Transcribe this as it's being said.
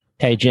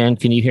Hey, Jen,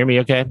 can you hear me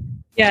okay?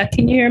 Yeah,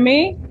 can you hear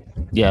me?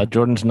 Yeah,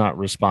 Jordan's not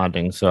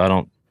responding, so I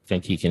don't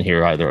think he can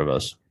hear either of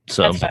us.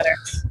 So, That's better.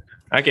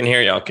 I can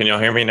hear y'all. Can y'all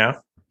hear me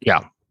now? yeah,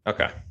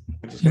 Okay.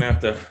 I'm just going to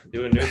have to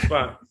do a new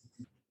spot.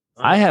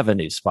 I have a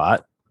new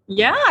spot.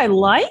 Yeah, I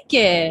like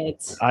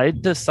it. I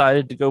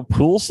decided to go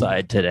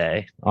poolside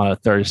today on a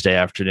Thursday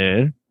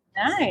afternoon,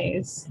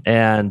 Nice.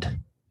 and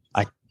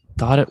I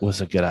thought it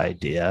was a good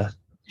idea.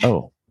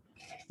 Oh,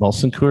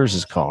 Molson Coors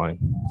is calling.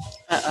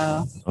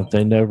 Uh-oh. Don't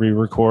they know we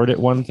record at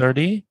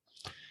 1:30?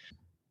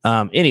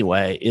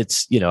 Anyway,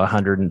 it's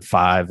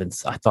 105,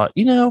 and I thought,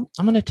 I'm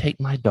going to take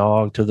my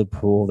dog to the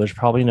pool. There's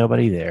probably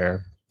nobody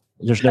there.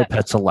 There's no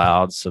pets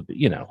allowed, so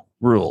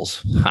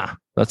rules.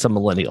 That's a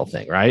millennial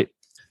thing, right?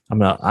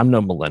 I'm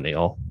no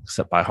millennial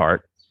except by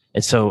heart.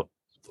 And so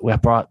I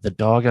brought the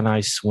dog, and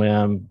I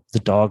swim. The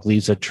dog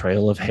leaves a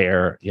trail of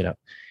hair,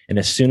 and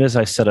as soon as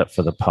I set up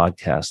for the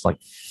podcast,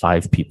 like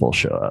 5 people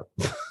show up.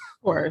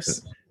 Of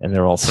course. And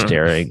they're all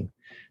staring.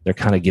 They're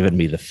kind of giving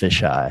me the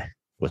fisheye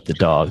with the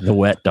dog, the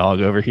wet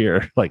dog over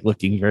here, like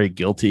looking very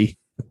guilty.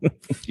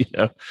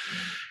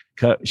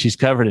 She's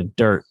covered in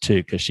dirt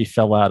too, because she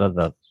fell out of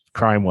the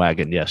crime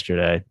wagon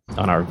yesterday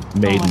on our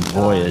maiden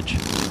voyage.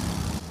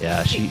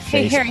 Yeah, she.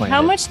 Hey, Harry,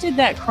 how much did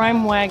that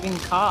crime wagon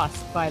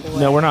cost, by the way?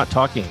 No, we're not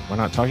talking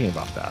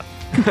about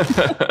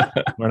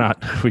that. We're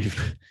not.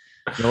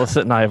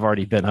 Melissa and I have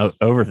already been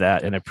over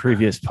that in a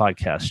previous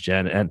podcast,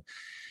 Jen, and.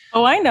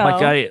 Oh, I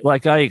know.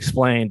 Like I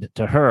explained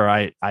to her,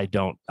 I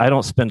don't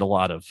spend a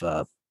lot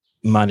of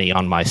money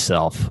on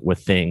myself with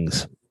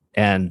things,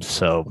 and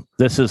so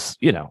this is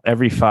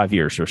every 5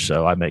 years or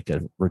so I make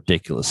a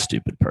ridiculous,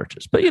 stupid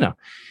purchase, but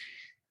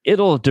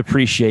it'll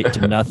depreciate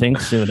to nothing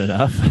soon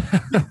enough.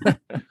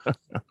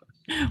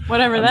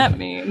 Whatever that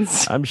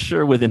means. I'm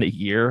sure within a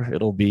year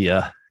it'll be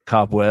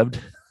cobwebbed.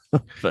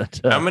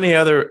 But how many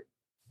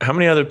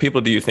other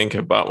people do you think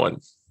have bought one?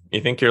 You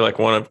think you're like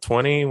one of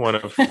 20, one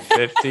of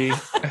 50?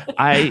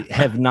 I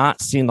have not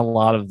seen a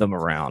lot of them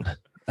around.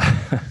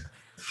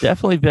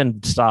 Definitely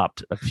been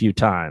stopped a few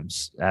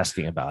times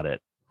asking about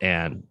it.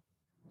 And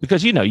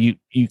because, you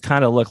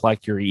kind of look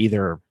like you're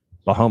either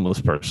a homeless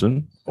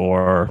person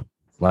or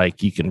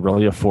like you can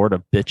really afford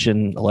a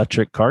bitchin'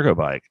 electric cargo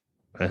bike.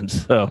 And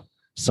so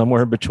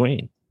somewhere in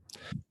between.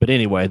 But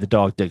anyway, the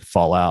dog did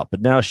fall out, but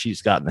now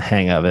she's gotten the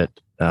hang of it.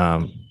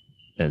 And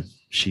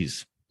she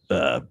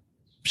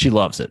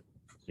loves it.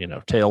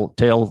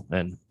 Tail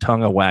and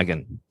tongue a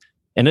wagon.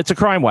 And it's a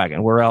crime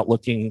wagon. We're out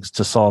looking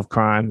to solve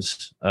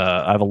crimes.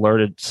 I've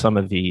alerted some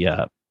of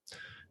the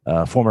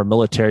former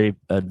military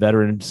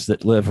veterans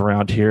that live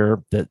around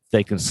here that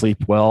they can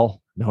sleep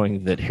well,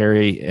 knowing that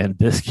Harry and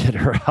Biscuit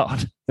are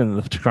out in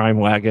the crime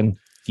wagon,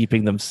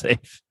 keeping them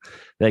safe.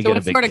 So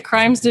what sort of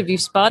crimes have you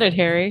spotted,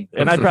 Harry?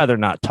 And I'd rather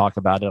not talk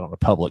about it on a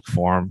public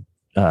forum.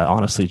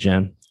 Honestly,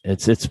 Jen,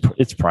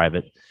 it's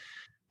private.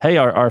 Hey,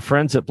 our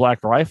friends at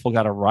Black Rifle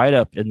got a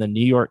write-up in the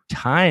New York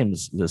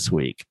Times this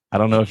week. I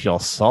don't know if y'all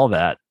saw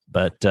that,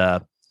 but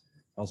I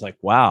was like,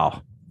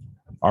 wow,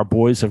 our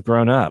boys have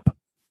grown up.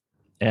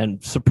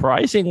 And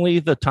surprisingly,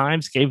 the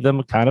Times gave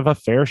them kind of a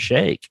fair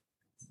shake,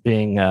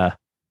 being that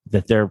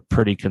they're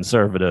pretty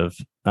conservative.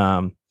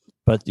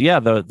 But yeah,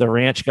 the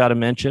ranch got a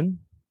mention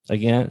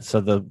again. So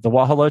the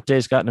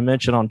Guajolote's gotten a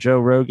mention on Joe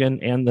Rogan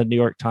and the New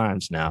York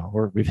Times now.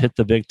 We've hit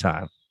the big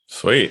time.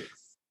 Sweet.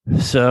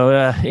 So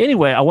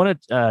anyway, I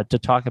wanted to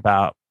talk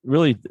about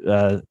really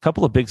a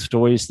couple of big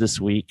stories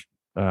this week.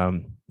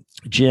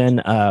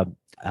 Jen,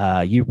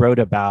 you wrote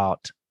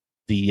about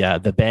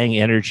the Bang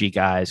Energy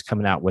guys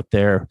coming out with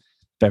their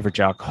beverage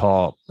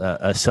alcohol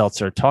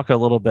seltzer. Talk a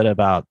little bit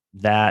about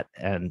that.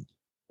 And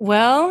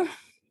well,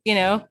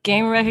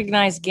 game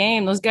recognized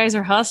game. Those guys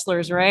are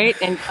hustlers, right?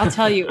 And I'll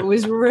tell you, it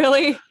was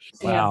really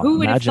wow, who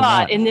would have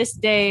thought that. In this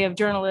day of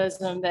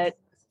journalism that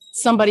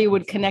somebody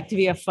would connect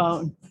via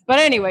phone. But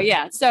anyway,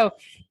 yeah. So,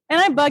 and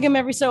I bug them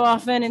every so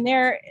often, and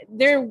they're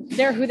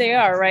who they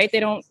are, right?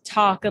 They don't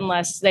talk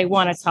unless they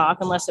want to talk,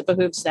 unless it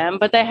behooves them.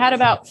 But they had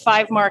about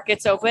 5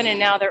 markets open, and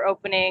now they're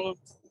opening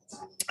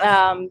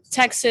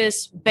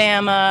Texas,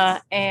 Bama,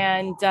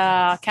 and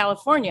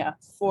California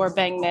for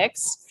Bang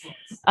Mix.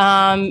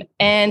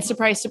 And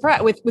surprise,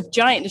 surprise, with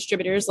giant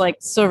distributors like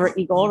Silver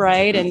Eagle,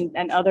 right,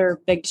 and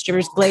other big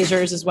distributors,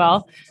 Glazers as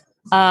well.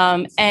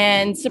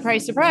 And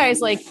surprise,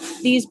 surprise, like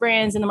these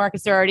brands in the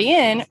markets they're already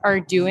in are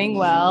doing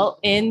well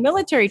in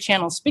military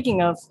channels.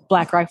 Speaking of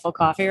Black Rifle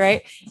Coffee,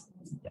 right?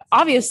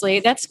 Obviously,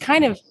 that's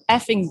kind of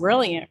effing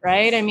brilliant,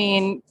 right? I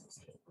mean,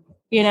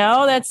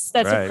 that's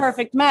right. A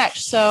perfect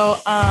match. So,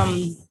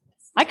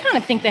 I kind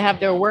of think they have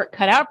their work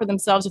cut out for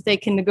themselves if they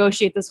can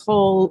negotiate this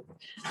whole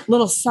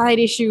little side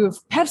issue of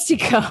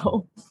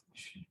PepsiCo,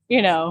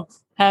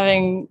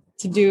 having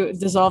to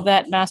dissolve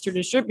that master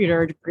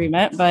distributor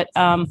agreement. But,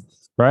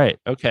 right.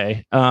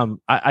 Okay.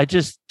 I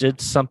just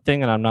did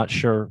something, and I'm not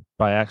sure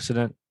by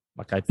accident.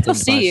 Like I pinned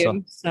see myself.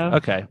 You. So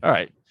okay. All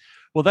right.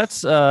 Well,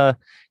 that's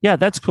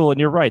that's cool, and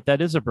you're right.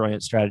 That is a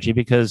brilliant strategy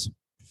because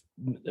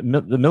the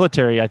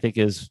military, I think,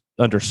 is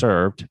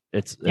underserved.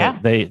 It's Yeah.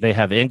 They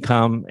have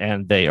income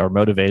and they are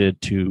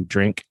motivated to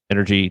drink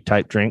energy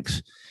type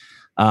drinks,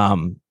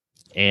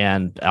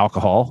 and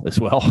alcohol as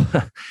well.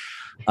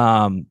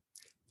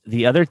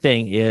 The other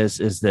thing is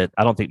that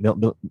I don't think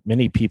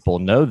many people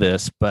know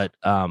this, but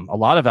a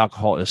lot of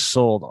alcohol is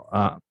sold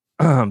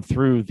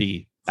through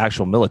the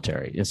actual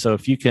military, and so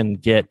if you can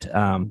get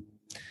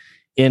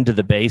into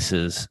the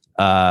bases,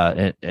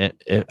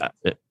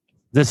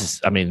 this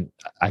is, I mean,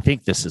 I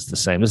think this is the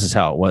same. This is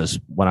how it was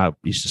when I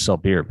used to sell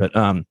beer, but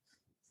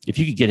if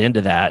you could get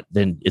into that,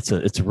 then it's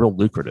a real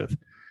lucrative.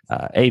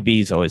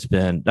 AB's always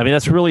been. I mean,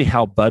 that's really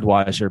how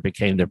Budweiser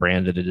became the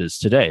brand that it is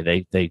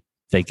today.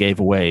 They gave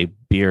away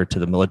beer to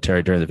the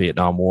military during the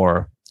Vietnam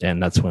War,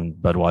 and that's when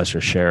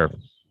Budweiser's share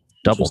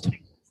doubled.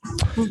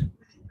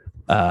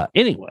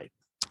 Anyway,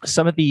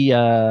 some of the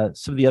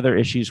other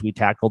issues we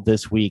tackled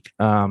this week.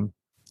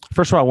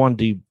 First of all, I wanted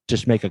to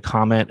just make a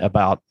comment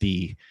about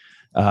the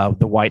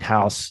White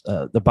House,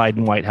 the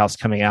Biden White House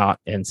coming out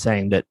and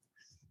saying that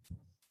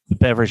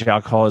beverage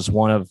alcohol is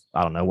one of,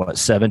 I don't know what,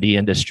 70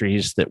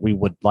 industries that we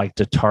would like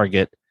to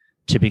target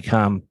to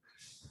become,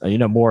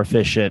 more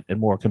efficient and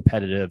more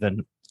competitive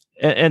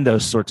and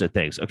those sorts of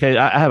things. Okay,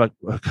 I have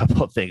a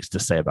couple of things to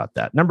say about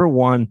that. Number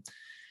one,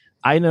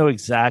 I know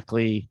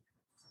exactly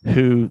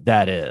who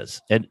that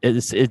is, and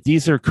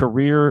these are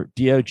career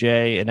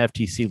DOJ and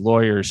FTC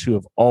lawyers who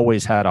have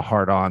always had a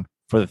hard-on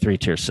for the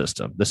three-tier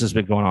system. This has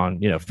been going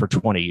on, for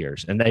 20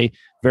 years, and they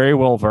very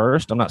well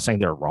versed. I'm not saying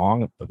they're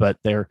wrong, but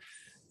they're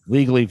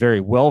legally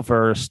very well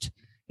versed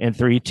in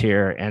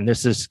three-tier, and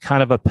this is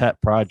kind of a pet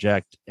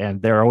project,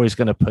 and they're always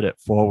going to put it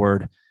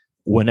forward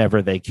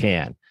whenever they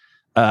can.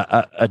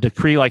 A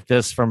decree like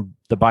this from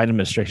the Biden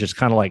administration is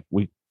kind of like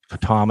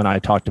Tom and I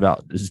talked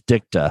about, is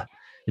dicta.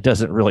 It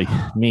doesn't really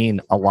mean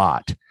a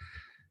lot.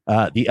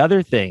 The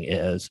other thing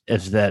is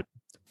that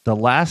the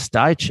last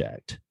I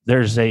checked,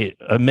 there's a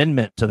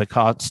amendment to the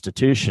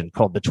Constitution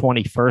called the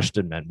 21st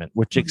Amendment,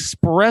 which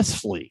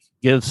expressly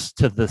gives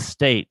to the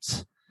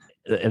states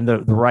and the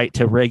right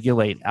to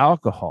regulate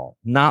alcohol,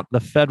 not the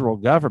federal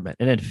government.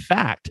 And in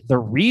fact, the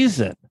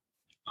reason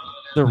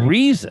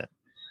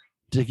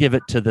to give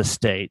it to the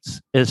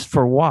states is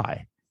for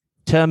why?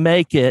 To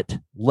make it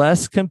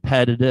less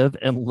competitive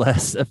and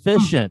less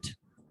efficient.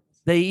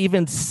 They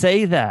even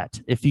say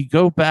that. If you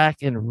go back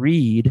and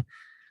read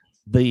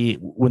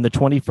when the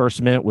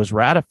 21st Amendment was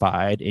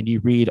ratified, and you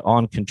read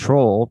On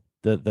Control,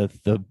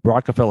 the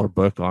Rockefeller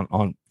book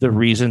on the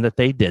reason that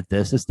they did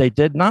this is they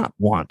did not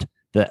want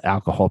the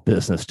alcohol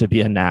business to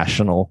be a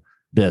national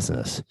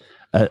business,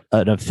 an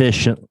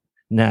efficient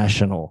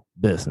national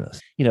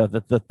business.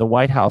 The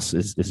White House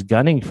is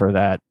gunning for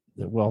that.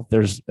 Well,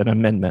 there's an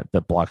amendment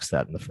that blocks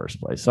that in the first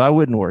place. So I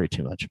wouldn't worry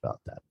too much about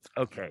that.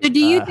 Okay. So do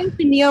you think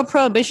the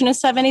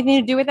neo-prohibitionists have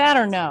anything to do with that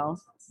or no?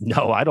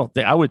 No, I don't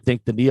think. I would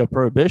think the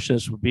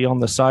neo-prohibitionists would be on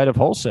the side of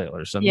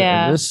wholesalers in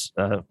this,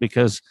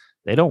 because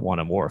they don't want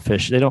a more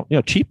efficient. They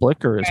don't. Cheap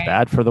liquor is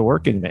bad for the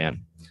working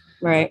man,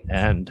 right,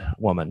 and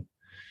woman.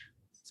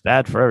 It's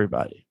bad for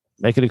everybody.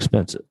 Make it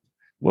expensive.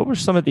 What were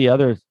some of the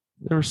other?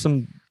 There were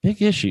some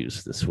big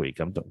issues this week.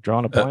 I'm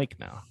drawing a blank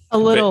now. A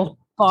little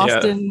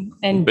Boston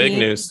and big Beam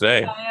news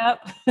today.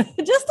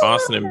 Just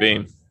Boston and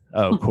Beam.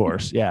 Oh, of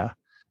course, yeah.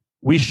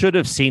 We should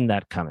have seen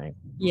that coming.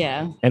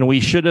 Yeah, and we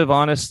should have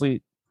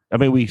honestly. I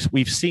mean,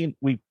 we've seen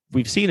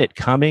it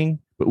coming,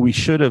 but we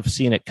should have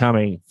seen it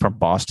coming from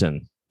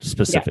Boston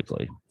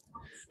specifically,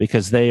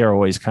 because they are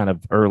always kind of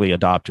early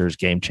adopters,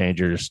 game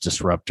changers,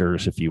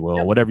 disruptors, if you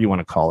will, whatever you want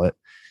to call it.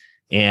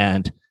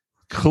 And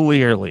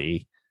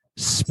clearly,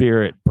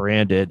 Spirit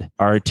branded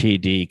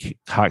RTD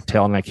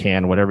cocktail in a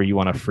can, whatever you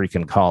want to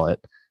freaking call it,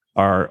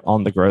 are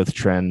on the growth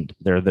trend.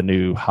 They're the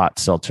new hot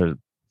seltzer,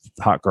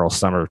 hot girl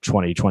summer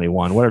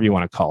 2021, whatever you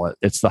want to call it.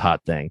 It's the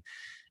hot thing.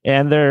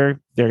 And they're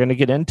going to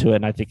get into it,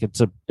 and I think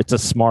it's a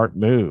smart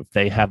move.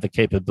 They have the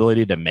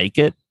capability to make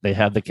it. They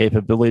have the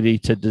capability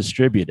to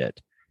distribute it,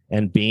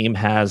 and Beam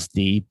has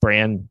the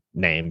brand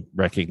name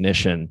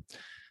recognition.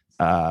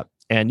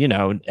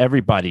 And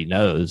everybody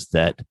knows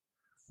that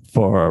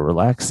for a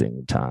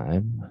relaxing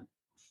time,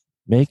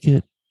 make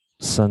it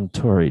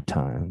Suntory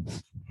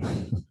times.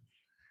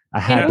 I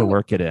had to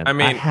work it in.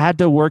 I had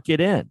to work it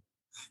in.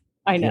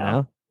 I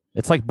know.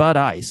 It's like Bud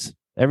Ice.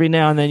 Every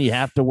now and then you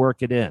have to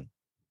work it in.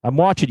 I'm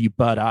watching you,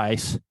 Bud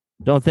Ice.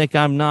 Don't think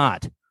I'm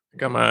not. I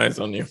got my eyes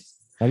on you.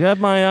 I got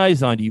my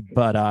eyes on you,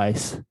 Bud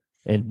Ice.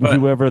 And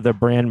whoever the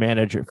brand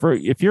manager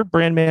if you're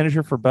brand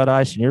manager for Bud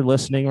Ice and you're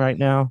listening right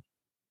now,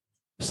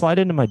 slide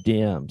into my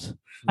DMs.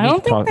 I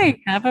don't think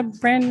they have a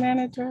brand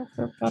manager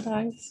for Bud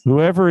Ice.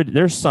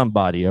 There's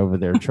somebody over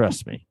there.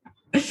 Trust me.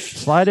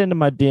 Slide into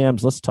my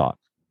DMs. Let's talk.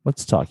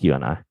 Let's talk, you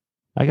and I.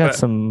 I got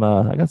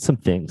some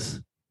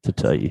things to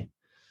tell you.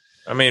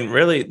 I mean,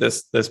 really,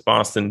 this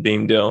Boston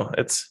Beam deal,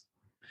 it's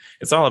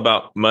all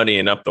about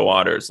muddying up the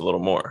waters a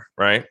little more,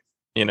 right?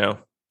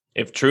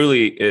 If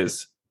Truly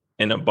is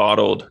in a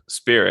bottled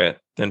spirit,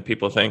 then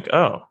people think,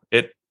 oh,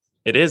 it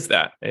is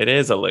that. It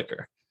is a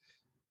liquor.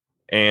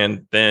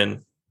 And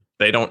then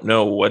they don't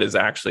know what is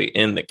actually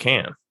in the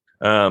can.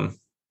 And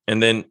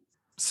then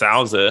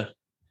Salsa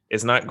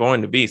is not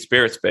going to be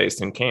spirits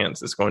based in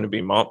cans. It's going to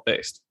be malt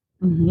based.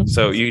 Mhm.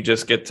 So you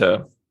just get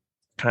to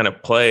kind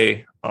of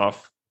play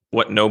off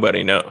what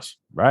nobody knows.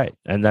 Right.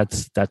 And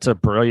that's a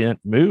brilliant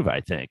move,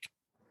 I think.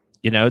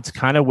 It's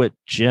kind of what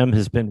Jim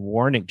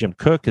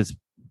Cook has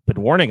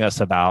been warning us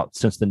about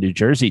since the New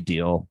Jersey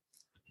deal,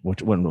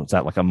 which when was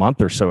that, like a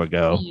month or so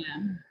ago?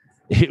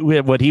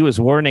 Yeah. What he was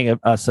warning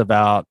us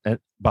about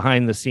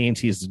behind the scenes,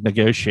 he's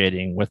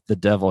negotiating with the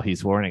devil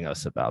he's warning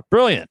us about.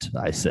 Brilliant,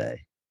 I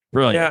say.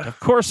 Brilliant. Yeah. Of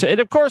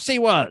course he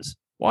was.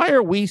 Why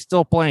are we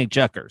still playing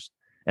checkers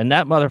and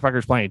that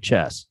motherfucker's playing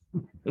chess?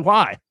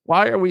 Why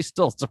are we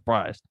still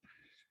surprised?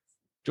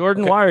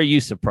 Jordan, Why are you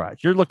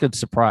surprised? You're looking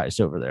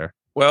surprised over there.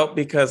 Well,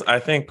 because I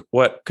think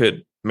what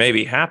could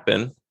maybe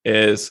happen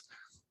is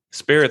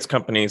spirits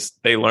companies,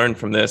 they learn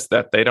from this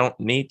that they don't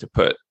need to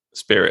put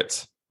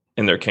spirits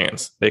in their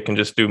cans. They can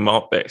just do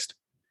malt based,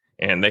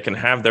 and they can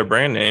have their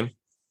brand name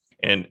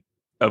and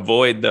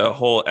avoid the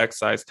whole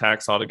excise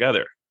tax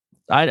altogether.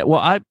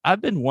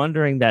 I've been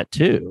wondering that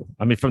too.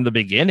 I mean, from the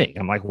beginning,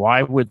 I'm like,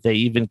 why would they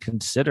even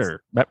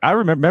consider? I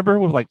remember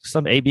with like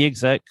some AB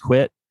exec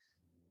quit,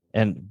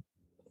 and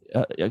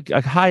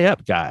a high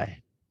up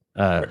guy,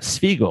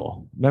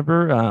 Spiegel.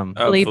 Remember?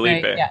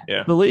 Felipe.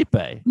 Yeah. Felipe.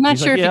 I'm not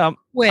He's sure like, if yeah,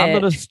 he I'm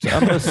quit.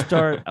 gonna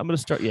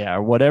start. Yeah,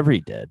 or whatever he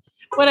did.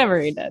 Whatever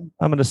he did.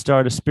 I'm gonna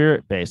start a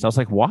spirit based. I was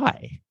like,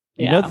 why?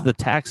 You know that the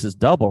tax is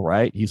double,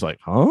 right? He's like,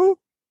 huh?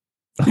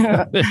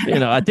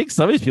 I think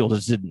some of these people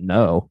just didn't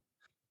know.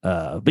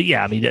 But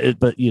yeah, I mean,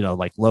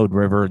 like Lone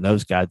River and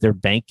those guys, they're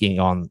banking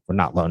on, or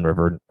not Lone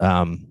River,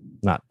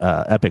 not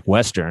Epic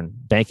Western,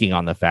 banking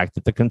on the fact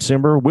that the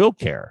consumer will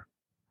care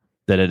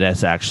that it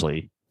is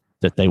actually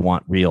that they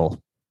want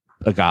real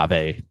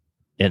agave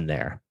in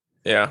there.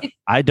 Yeah.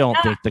 I don't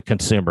think the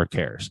consumer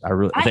cares.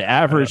 The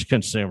average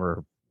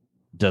consumer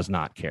does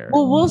not care.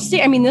 Well, we'll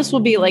see. I mean, this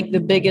will be like the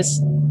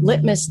biggest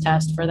litmus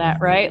test for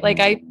that, right? Like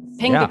I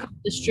pinged a couple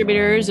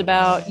distributors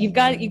about you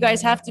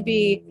guys have to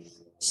be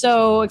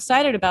so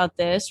excited about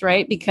this,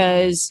 right?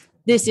 Because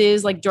this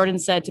is, like Jordan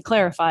said, to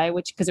clarify,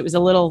 because it was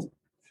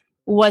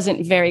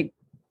wasn't very,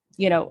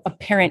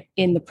 apparent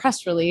in the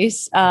press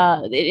release.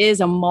 It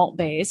is a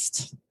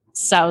malt-based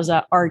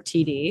Sauza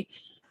RTD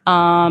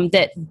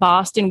that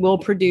Boston will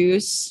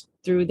produce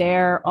through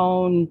their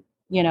own,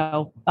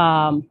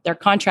 their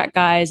contract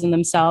guys and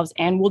themselves,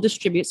 and will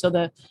distribute. So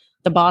the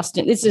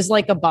Boston, this is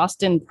like a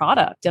Boston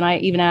product. And I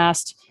even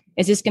asked,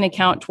 is this going to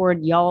count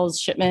toward y'all's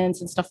shipments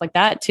and stuff like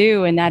that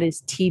too? And that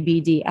is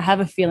TBD. I have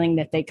a feeling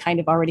that they kind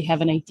of already have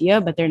an idea,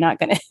 but they're not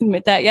going to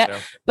admit that yet. Yeah.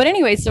 But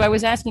anyway, so I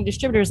was asking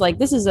distributors, like,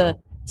 this is a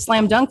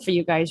slam dunk for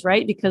you guys,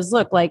 right? Because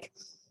look, like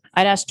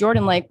I'd asked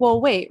Jordan, like, well,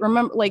 wait,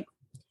 remember, like,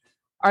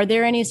 are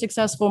there any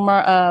successful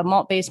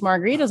malt-based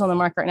margaritas on the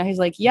market right now? He's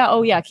like, yeah,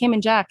 oh yeah,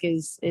 Cayman Jack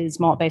is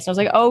malt-based. I was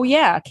like, oh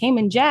yeah,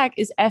 Cayman Jack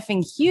is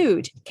effing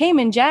huge.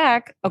 Cayman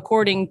Jack,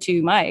 according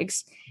to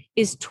Mike's,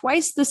 is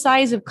twice the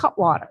size of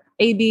Cutwater,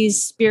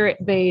 AB's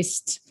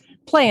spirit-based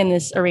play in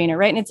this arena,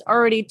 right? And it's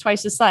already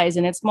twice the size,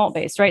 and it's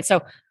malt-based, right?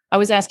 So I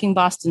was asking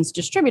Boston's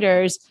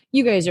distributors,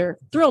 you guys are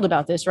thrilled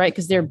about this, right?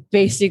 Because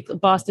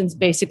Boston's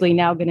basically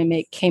now going to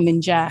make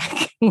Cayman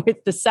Jack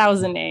with the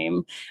Sauza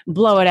name,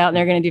 blow it out, and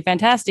they're going to do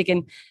fantastic.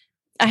 And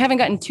I haven't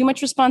gotten too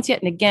much response yet.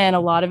 And again,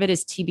 a lot of it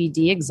is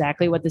TBD,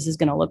 exactly what this is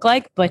going to look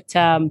like. But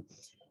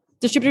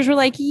distributors were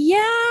like,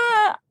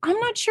 yeah, I'm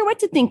not sure what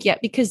to think yet,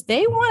 because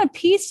they want a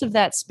piece of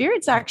that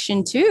spirits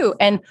action too.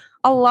 And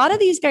a lot of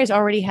these guys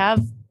already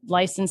have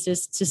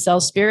licenses to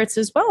sell spirits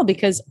as well,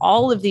 because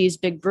all of these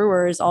big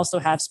brewers also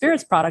have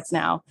spirits products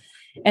now.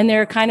 And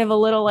they're kind of a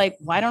little like,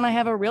 why don't I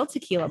have a real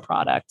tequila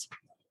product?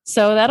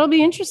 So that'll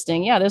be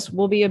interesting. Yeah, this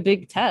will be a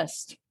big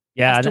test.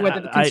 Yeah, as to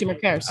whether the consumer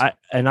cares.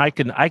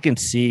 I can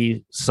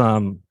see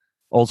some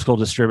old school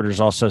distributors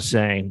also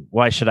saying,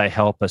 why should I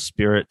help a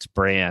spirits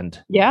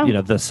brand? Yeah.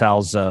 The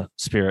Salsa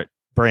spirit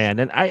brand.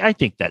 And I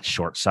think that's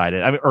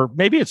short-sighted. I mean, or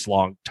maybe it's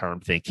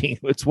long-term thinking.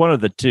 It's one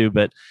of the two,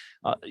 but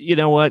you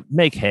know what?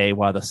 Make hay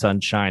while the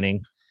sun's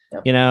shining.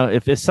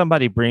 Yep. If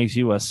somebody brings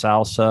you a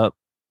salsa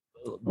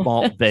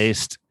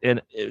malt-based,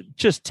 and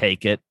just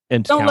take it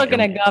and don't look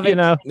at agave.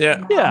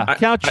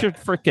 Count your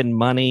freaking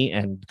money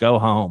and go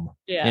home.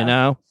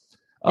 Yeah.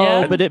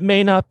 But it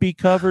may not be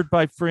covered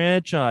by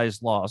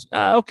franchise laws.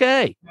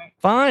 Okay,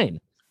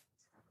 fine.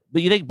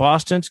 But you think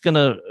Boston's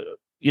gonna,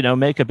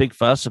 make a big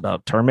fuss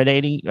about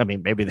terminating? I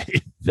mean, maybe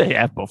they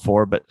have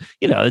before, but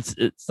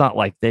it's not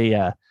like they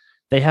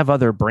have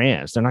other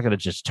brands. They're not going to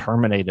just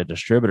terminate a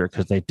distributor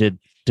because they did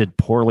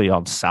poorly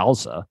on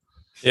Salsa.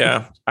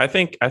 Yeah, I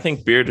think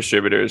beer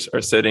distributors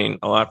are sitting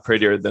a lot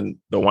prettier than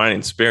the wine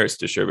and spirits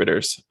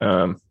distributors,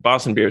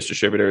 Boston Beer's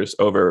distributors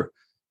over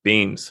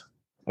Beam's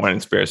wine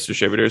and spirits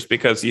distributors,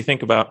 because you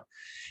think about,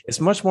 it's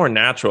much more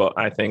natural,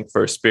 I think,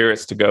 for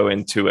spirits to go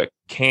into a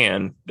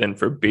can than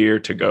for beer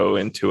to go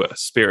into a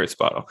spirits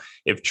bottle.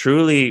 If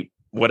truly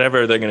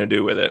whatever they're going to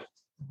do with it,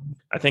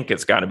 I think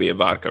it's got to be a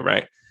vodka,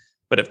 right?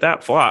 But if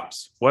that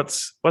flops,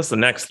 what's the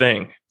next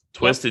thing?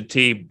 Twisted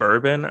tea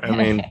bourbon? I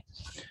mean,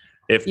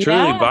 if truly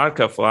Yeah.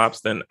 vodka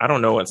flops, then I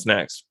don't know what's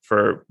next.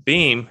 For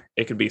Beam,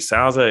 it could be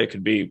Salsa, it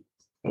could be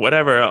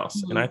whatever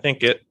else. And I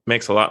think it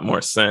makes a lot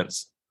more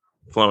sense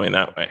flowing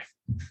that way.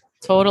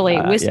 Totally.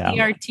 Whiskey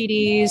yeah.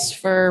 RTDs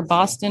for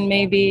Boston,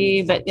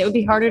 maybe, but it would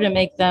be harder to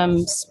make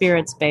them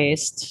spirits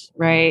based,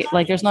 right?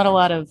 Like there's not a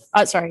lot of,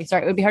 sorry.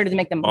 It would be harder to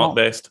make them Malt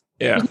based.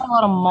 Yeah. There's not a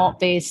lot of malt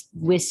based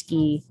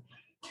whiskey.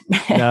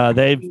 No,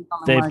 they've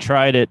on the market.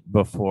 tried it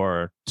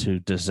before to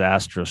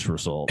disastrous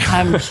results.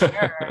 I'm sure.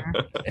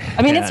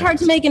 I mean, it's hard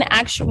to make an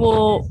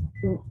actual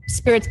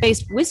spirits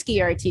based whiskey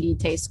RTD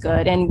taste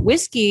good. And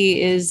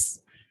whiskey is,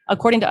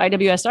 according to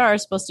IWSR,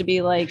 supposed to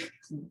be like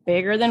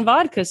bigger than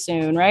vodka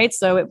soon, right?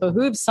 So it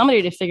behooves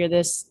somebody to figure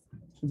this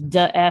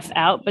the F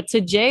out. But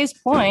to Jay's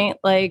point,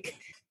 like,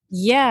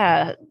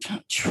 yeah,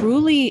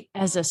 truly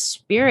as a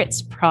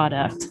spirits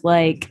product,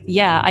 like,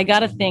 yeah, I got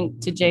to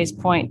think to Jay's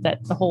point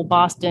that the whole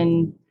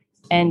Boston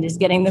end is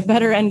getting the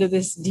better end of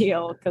this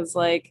deal. Cause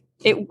like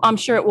I'm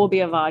sure it will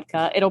be a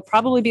vodka. It'll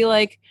probably be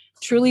like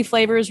Truly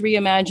flavors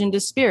reimagined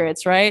as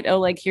spirits, right? Oh,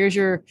 like here's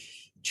your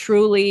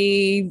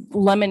Truly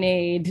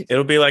lemonade.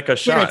 It'll be like a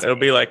shot. Spirits. It'll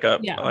be like a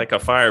Yeah. like a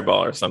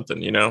fireball or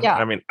something, you know? Yeah.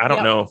 I mean, I don't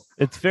Yeah. know.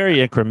 It's very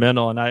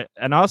incremental,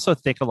 and I also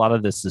think a lot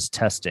of this is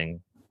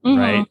testing, Mhm.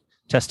 right?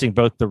 Testing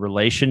both the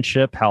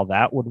relationship, how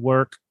that would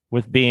work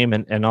with Beam,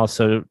 and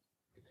also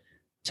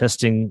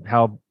testing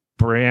how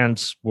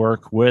brands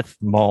work with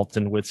malt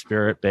and with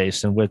spirit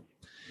base and with,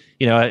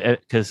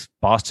 because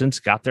Boston's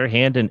got their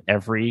hand in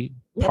every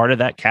part of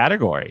that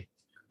category.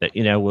 That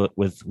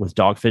with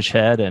Dogfish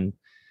Head and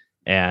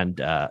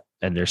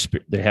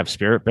they have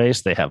spirit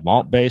base, they have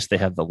malt base, they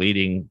have the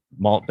leading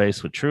malt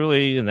base with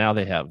Truly, and now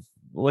they have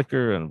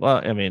liquor and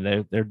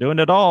they're doing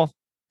it all.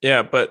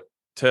 Yeah, but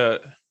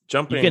to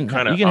jumping You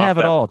can off have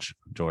it that- all,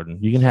 Jordan.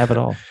 You can have it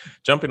all.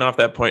 Jumping off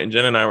that point, and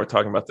Jen and I were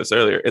talking about this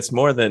earlier, it's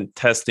more than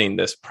testing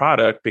this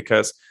product,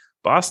 because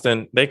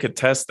Boston, they could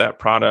test that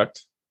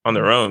product on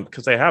their own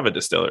because they have a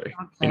distillery.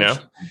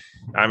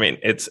 I mean,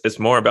 it's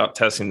more about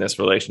testing this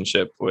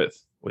relationship with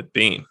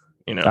Beam.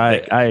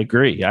 I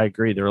agree.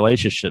 The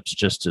relationship's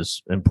just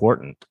as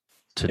important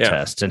to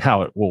test and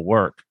how it will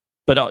work.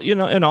 But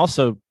and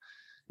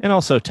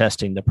also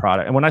testing the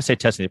product. And when I say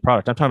testing the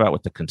product, I'm talking about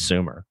with the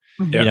consumer.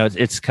 Yeah.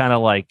 It's kind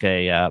of like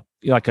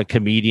like a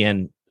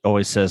comedian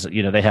always says,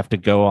 they have to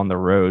go on the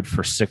road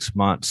for 6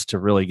 months to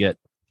really get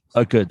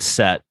a good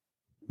set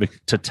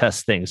to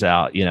test things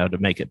out, to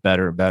make it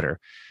better and better.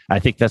 I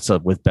think that's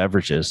with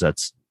beverages.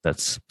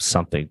 That's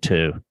something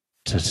to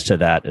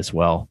that as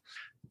well.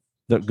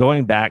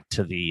 Going back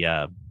to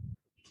the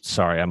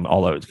sorry, I'm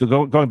all over.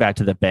 Going back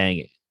to the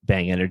Bang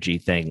Energy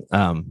thing.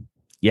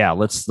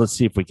 Let's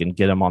see if we can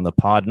get them on the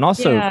pod. And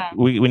also,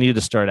 we need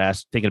to start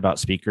thinking about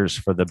speakers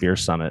for the beer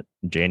summit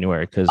in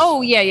January. Because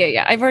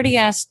I've already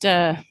asked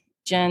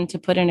Jen to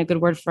put in a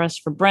good word for us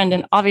for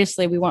Brendan.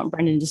 Obviously, we want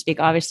Brendan to speak.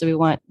 Obviously, we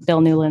want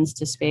Bill Newlands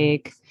to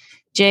speak.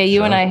 Jay,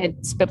 you and I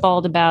had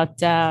spitballed about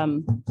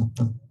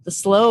the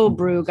Slow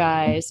Brew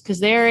guys, because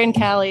they're in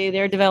Cali,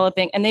 they're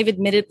developing, and they've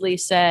admittedly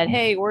said,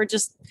 hey,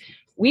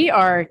 we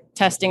are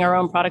testing our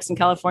own products in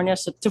California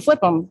to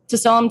flip them, to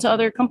sell them to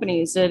other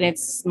companies. And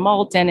it's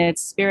malt and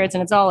it's spirits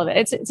and it's all of it.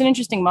 It's an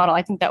interesting model.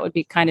 I think that would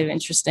be kind of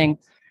interesting.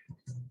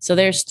 So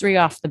there's 3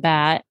 off the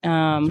bat.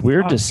 It's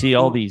weird to see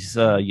all these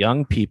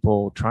young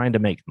people trying to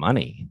make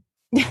money.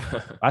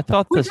 I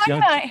thought We're this talking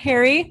young about it,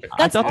 Harry.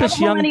 That's thought what this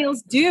young-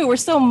 millennials do. We're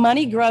so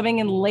money grubbing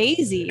and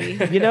lazy.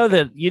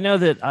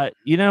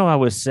 I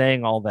was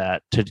saying all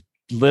that to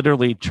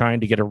literally trying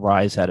to get a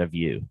rise out of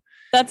you.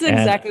 That's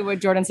exactly what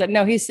Jordan said.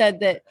 No, he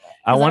said that.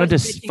 I wanted to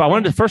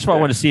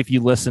see if you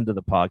listened to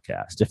the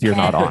podcast, if you're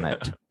not on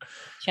it.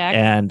 Check.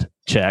 And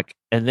check.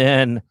 And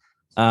then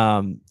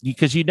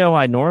because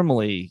I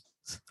normally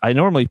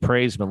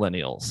praise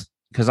millennials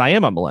because I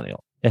am a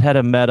millennial. It had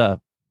it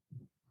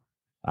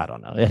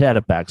had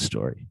a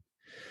backstory.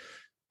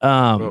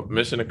 Well,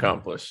 mission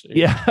accomplished.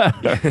 Yeah.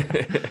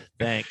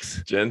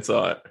 Thanks. Jen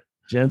saw it.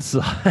 Jen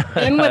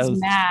was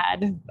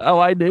mad. Oh,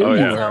 I knew Oh, you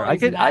yeah. were. I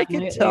could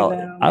tell.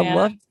 Though, I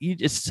love you.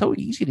 It's so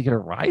easy to get a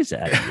rise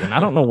out of you, and I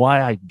don't know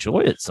why I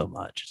enjoy it so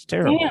much. It's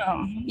terrible.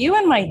 Damn, you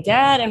and my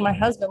dad and my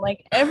husband,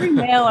 like every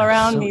male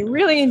around me,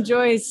 really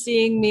enjoys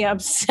seeing me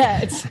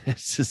upset.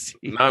 It's just,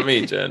 Not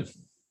me, Jen.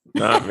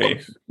 Not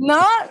me.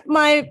 Not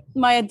my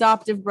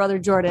adoptive brother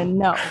Jordan.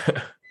 No,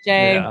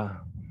 Jay, yeah.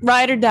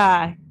 ride or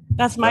die.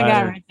 That's my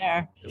guy right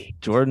there.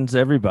 Jordan's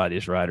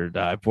everybody's ride or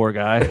die. Poor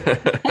guy.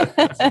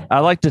 I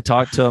like to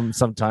talk to him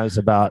sometimes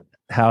about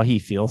how he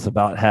feels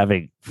about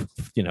having,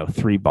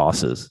 3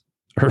 bosses.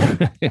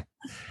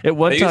 At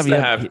one I time, used to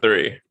have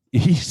 3. He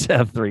used to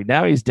have 3.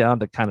 Now he's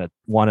down to kind of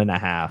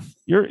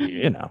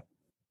 1.5.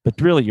 But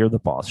really, you're the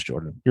boss,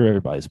 Jordan. You're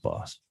everybody's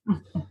boss. No.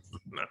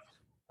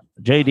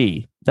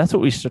 JD, that's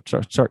what we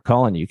start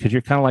calling you, because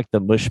you're kind of like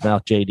the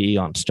mushmouth JD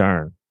on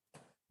Stern.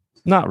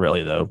 Not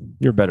really, though.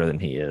 You're better than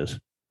he is.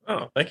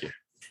 Oh, thank you.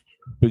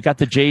 We got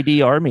the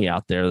JD army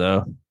out there,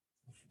 though.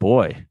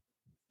 Boy,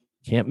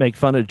 can't make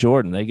fun of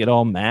Jordan. They get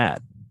all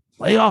mad.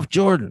 Lay off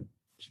Jordan.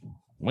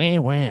 Wah,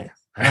 wah.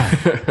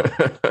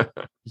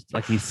 Just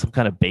like he's some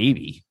kind of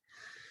baby.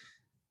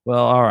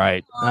 Well, all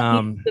right.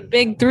 The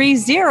big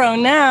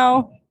 3-0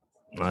 now.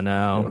 I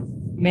know.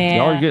 Man.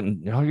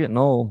 Y'all are getting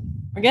old.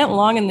 We're getting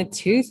long in the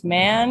tooth,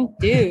 man.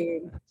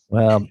 Dude.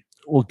 Well,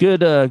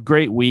 good,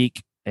 great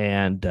week,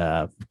 and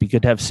be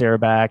good to have Sarah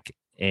back,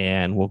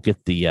 and we'll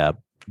get the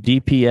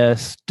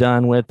DPS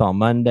done with on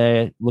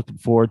Monday. Looking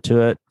forward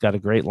to it. Got a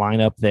great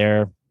lineup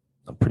there.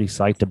 I'm pretty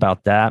psyched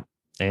about that,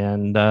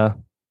 and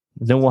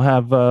then we'll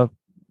have a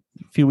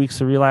few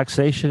weeks of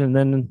relaxation, and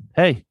then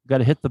hey, got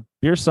to hit the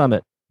beer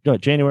summit.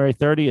 January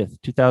 30th,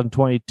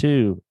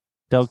 2022,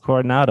 Del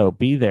Coronado.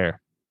 Be there.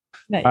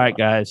 Nice. All right,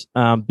 guys.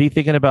 Be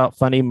thinking about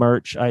funny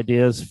merch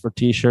ideas for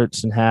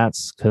T-shirts and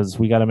hats because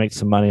we got to make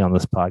some money on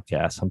this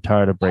podcast. I'm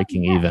tired of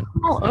breaking even.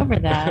 All over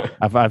that.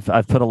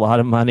 I've put a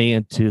lot of money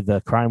into the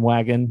crime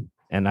wagon,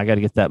 and I got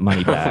to get that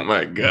money back. Oh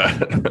my god!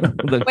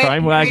 The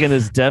crime wagon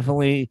is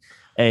definitely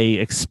a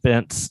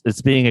expense.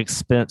 It's being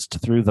expensed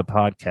through the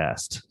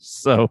podcast.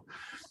 So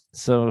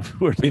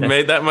we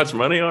made that much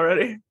money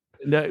already.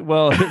 No,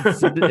 well,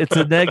 it's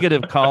a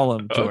negative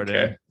column,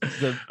 Jordan.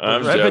 Okay.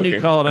 The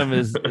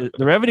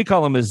revenue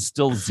column is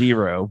still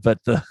zero, but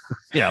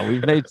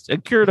we've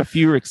incurred a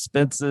few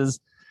expenses,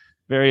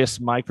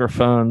 various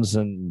microphones,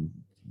 and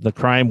the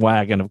crime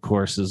wagon, of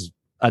course, is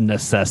a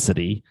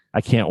necessity. I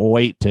can't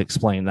wait to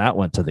explain that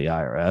one to the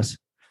IRS.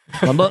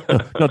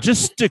 No,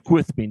 just stick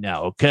with me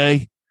now,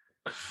 okay?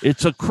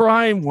 It's a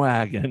crime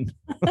wagon.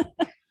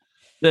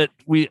 That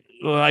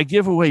I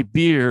give away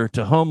beer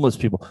to homeless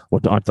people. Well,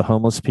 aren't the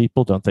homeless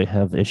people? Don't they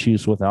have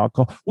issues with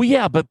alcohol? Well,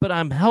 yeah, but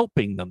I'm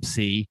helping them.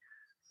 See,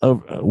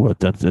 isn't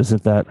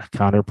that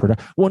counterproductive?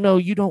 Well, no,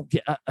 you don't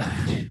get.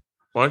 Why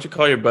don't you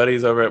call your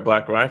buddies over at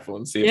Black Rifle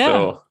and see if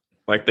they'll,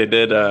 like they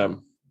did the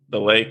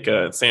lake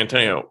at San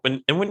Antonio.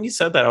 When you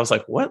said that, I was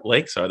like, what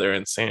lakes are there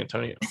in San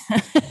Antonio?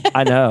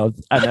 I know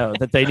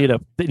that they need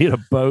a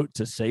boat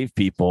to save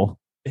people.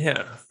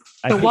 Yeah,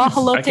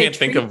 I can't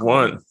think of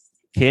one.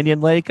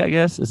 Canyon Lake, I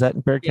guess. Is that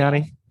in Bear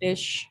County?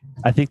 Ish.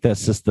 I think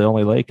that's just the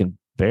only lake in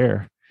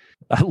Bear.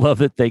 I love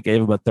that they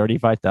gave him a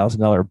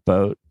 $35,000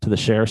 boat to the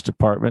sheriff's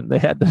department. They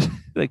had to,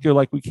 they're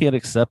like, we can't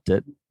accept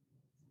it.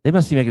 They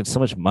must be making so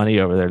much money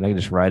over there, and they can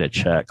just write a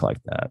check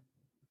like that.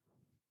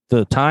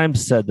 The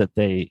Times said that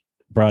they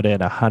brought in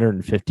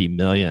 $150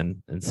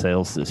 million in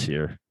sales this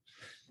year.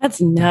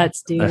 That's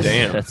nuts, dude.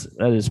 Damn.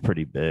 That is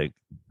pretty big.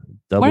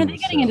 When are they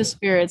getting into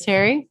spirits,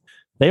 Harry?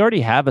 They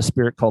already have a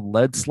spirit called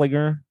Lead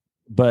Slinger.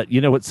 But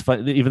you know what's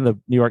funny? Even the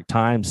New York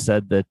Times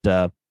said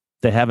that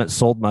they haven't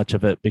sold much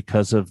of it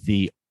because of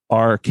the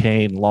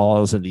arcane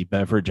laws in the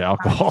beverage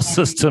alcohol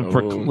system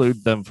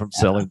preclude them from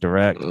selling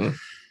direct.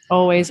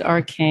 Always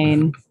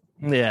arcane.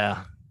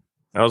 Yeah.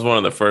 That was one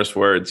of the first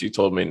words you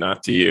told me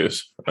not to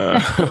use when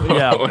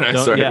I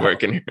started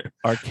working here.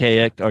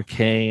 Archaic,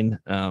 arcane.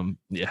 I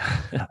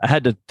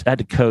had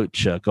to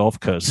coach Gulf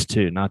Coast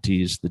too, not to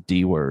use the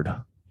D word.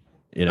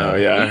 You know. Oh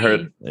yeah, I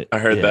heard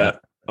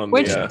that. On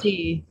Which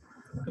D?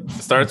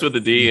 Starts with a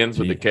D, ends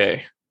with a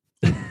K.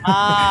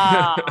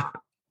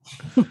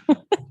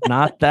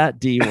 Not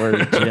that D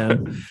word,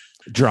 Jim.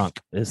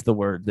 Drunk is the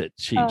word that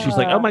she's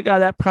like, oh my God,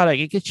 that product,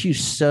 it gets you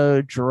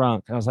so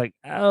drunk. I was like,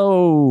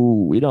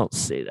 oh, we don't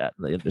say that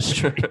in the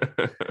industry.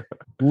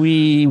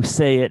 We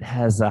say it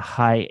has a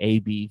high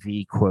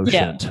ABV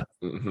quotient. Yeah.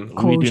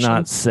 Mm-hmm. We do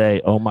not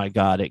say, oh my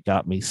God, it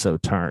got me so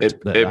turned.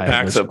 It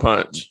packs a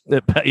punch.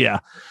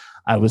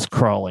 I was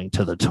crawling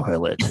to the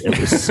toilet. It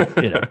was,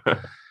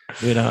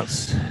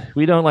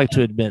 we don't like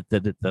to admit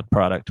that the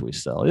product we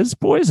sell is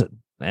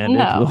poison, and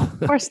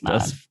of course not.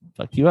 Does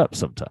fuck you up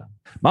sometime.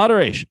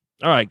 Moderation.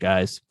 All right,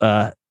 guys.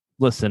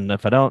 Listen,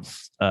 if I don't,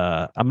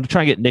 I'm gonna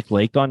try and get Nick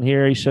Lake on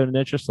here. He showed an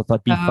interest. I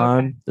thought it'd be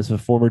fun. Okay. This is a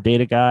former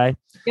data guy.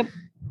 Yep.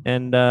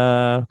 And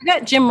we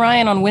got Jim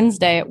Ryan on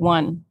Wednesday at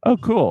 1. Oh,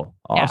 cool.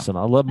 Awesome.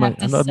 Yeah. I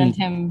love send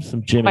him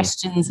some Jimmy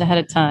questions ahead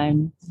of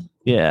time.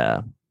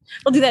 Yeah.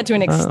 We'll do that to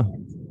an extent.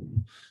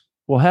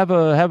 Well, have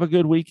a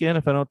good weekend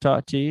if I don't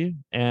talk to you.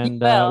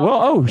 And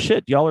oh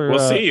shit, y'all are. We'll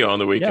see you on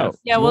the weekend.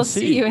 Yeah, we'll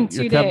see you in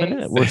 2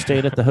 days. We're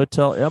staying at the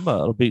Hotel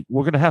Emma.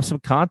 We're gonna have some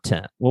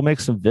content. We'll make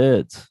some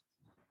vids.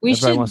 We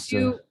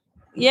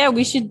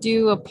should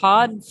do a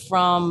pod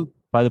from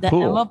by the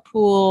pool. Emma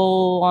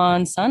pool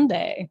on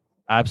Sunday.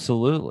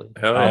 Absolutely.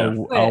 Hell yeah.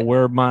 I'll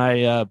wear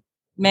my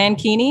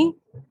mankini.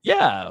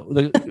 Yeah,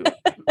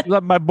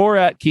 my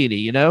Borat kini.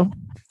 You know.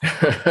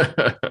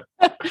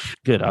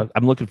 Good.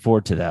 I'm looking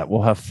forward to that.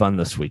 We'll have fun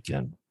this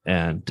weekend.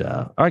 And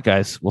all right,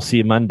 guys, we'll see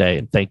you Monday.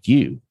 And thank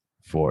you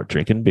for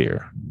drinking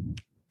beer.